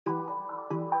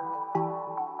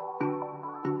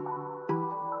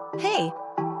Hey,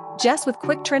 Jess with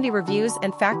quick trendy reviews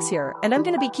and facts here, and I'm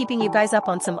gonna be keeping you guys up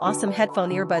on some awesome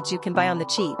headphone earbuds you can buy on the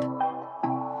cheap.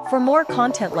 For more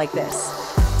content like this,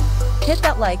 hit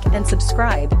that like and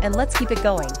subscribe, and let's keep it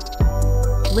going.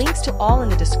 Links to all in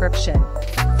the description.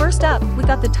 First up, we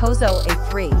got the Tozo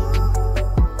A3.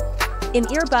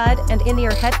 In-earbud and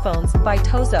in-ear headphones by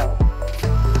Tozo.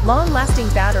 Long-lasting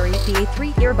battery, the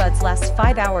A3 earbuds last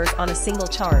 5 hours on a single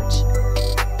charge.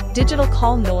 Digital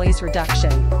call noise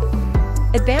reduction.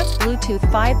 Advanced Bluetooth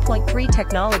 5.3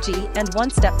 technology and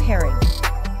one-step pairing.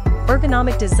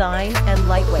 Ergonomic design and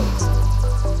lightweight.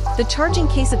 The charging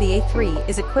case of the A3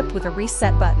 is equipped with a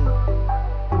reset button.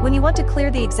 When you want to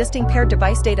clear the existing paired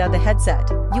device data of the headset,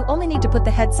 you only need to put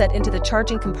the headset into the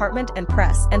charging compartment and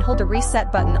press and hold a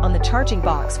reset button on the charging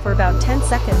box for about 10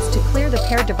 seconds to clear the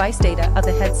paired device data of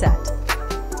the headset.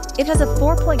 It has a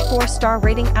 4.4 star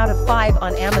rating out of 5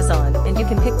 on Amazon, and you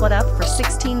can pick one up for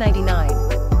 $16.99.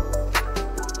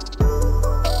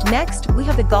 Next, we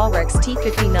have the Galrex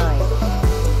T59.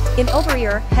 In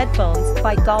over-ear headphones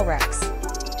by Galrex.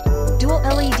 Dual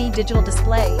LED digital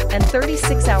display and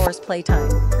 36 hours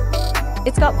playtime.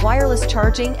 It's got wireless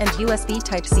charging and USB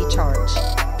Type-C charge.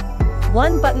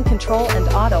 One button control and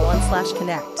auto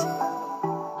on/connect.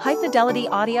 High fidelity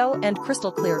audio and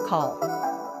crystal clear call.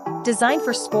 Designed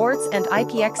for sports and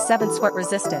IPX7 sweat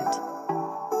resistant.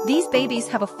 These babies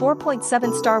have a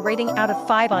 4.7 star rating out of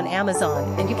 5 on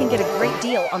Amazon, and you can get a great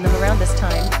deal on them around this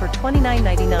time for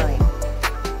 $29.99.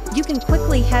 You can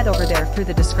quickly head over there through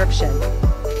the description.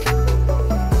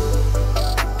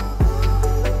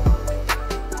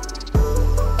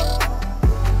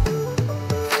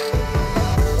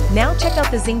 Now check out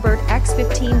the Zingbird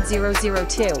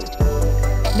X15002.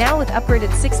 Now with upgraded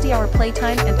 60-hour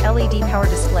playtime and LED power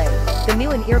display, the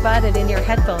new in-earbud and in-ear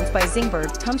headphones by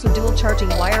Zingbird comes with dual charging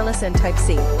wireless and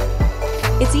Type-C.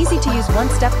 It's easy to use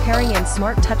one-step pairing and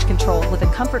smart touch control with a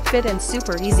comfort fit and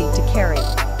super easy to carry.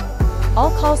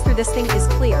 All calls through this thing is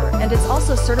clear, and it's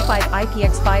also certified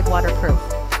IPX5 waterproof.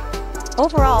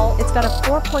 Overall, it's got a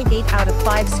 4.8 out of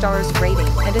 5 stars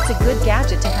rating, and it's a good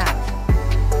gadget to have.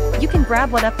 You can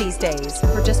grab one up these days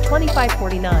for just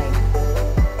 $25.49.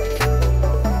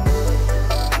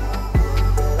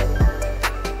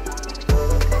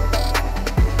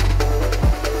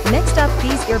 Next up,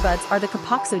 these earbuds are the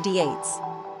Capoxo D8s.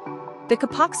 The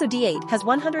Capoxo D8 has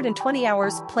 120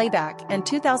 hours playback and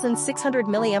 2,600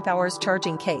 mAh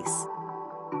charging case.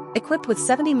 Equipped with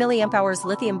 70 mAh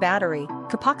lithium battery,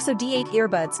 Capoxo D8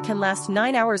 earbuds can last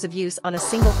 9 hours of use on a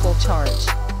single full charge.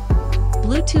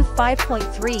 Bluetooth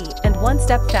 5.3 and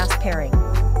one-step fast pairing.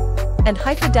 And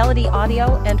high-fidelity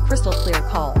audio and crystal clear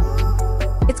call.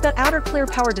 It's got outer clear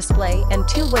power display and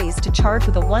 2 ways to charge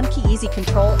with a 1-key easy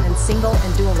control and single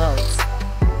and dual modes.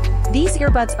 These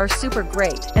earbuds are super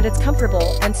great, and it's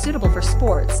comfortable and suitable for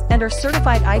sports and are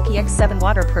certified IPX7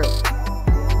 waterproof.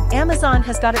 Amazon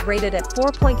has got it rated at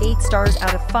 4.8 stars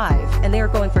out of 5, and they are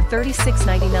going for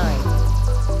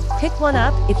 $36.99. Pick one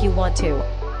up if you want to.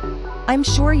 I'm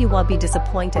sure you won't be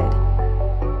disappointed.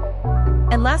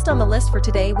 And last on the list for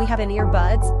today, we have an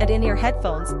earbuds and in-ear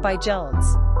headphones by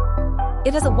Jones.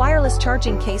 It has a wireless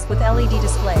charging case with LED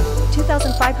display,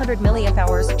 2,500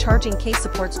 mAh charging case,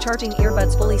 supports charging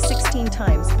earbuds fully 16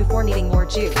 times before needing more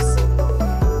juice.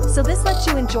 So this lets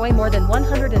you enjoy more than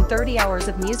 130 hours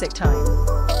of music time.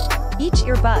 Each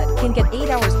earbud can get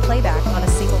 8 hours playback on a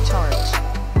single charge.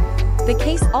 The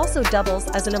case also doubles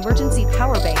as an emergency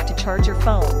power bank to charge your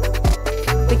phone.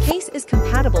 The case is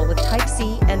compatible with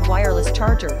Type-C and wireless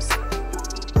chargers.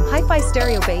 Hi-fi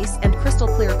stereo bass and crystal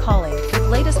clear calling with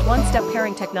latest one-step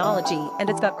pairing technology, and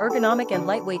it's got ergonomic and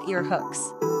lightweight ear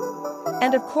hooks.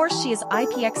 And of course, she is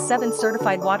IPX7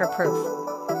 certified waterproof.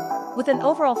 With an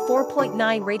overall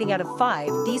 4.9 rating out of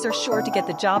 5, these are sure to get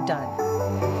the job done.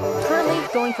 Currently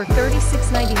going for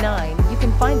 $36.99, you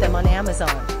can find them on Amazon.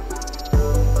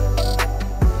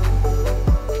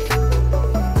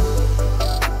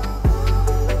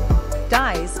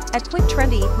 Guys, at Quick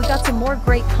Trendy, we got some more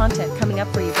great content coming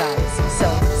up for you guys, so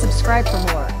subscribe for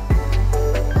more.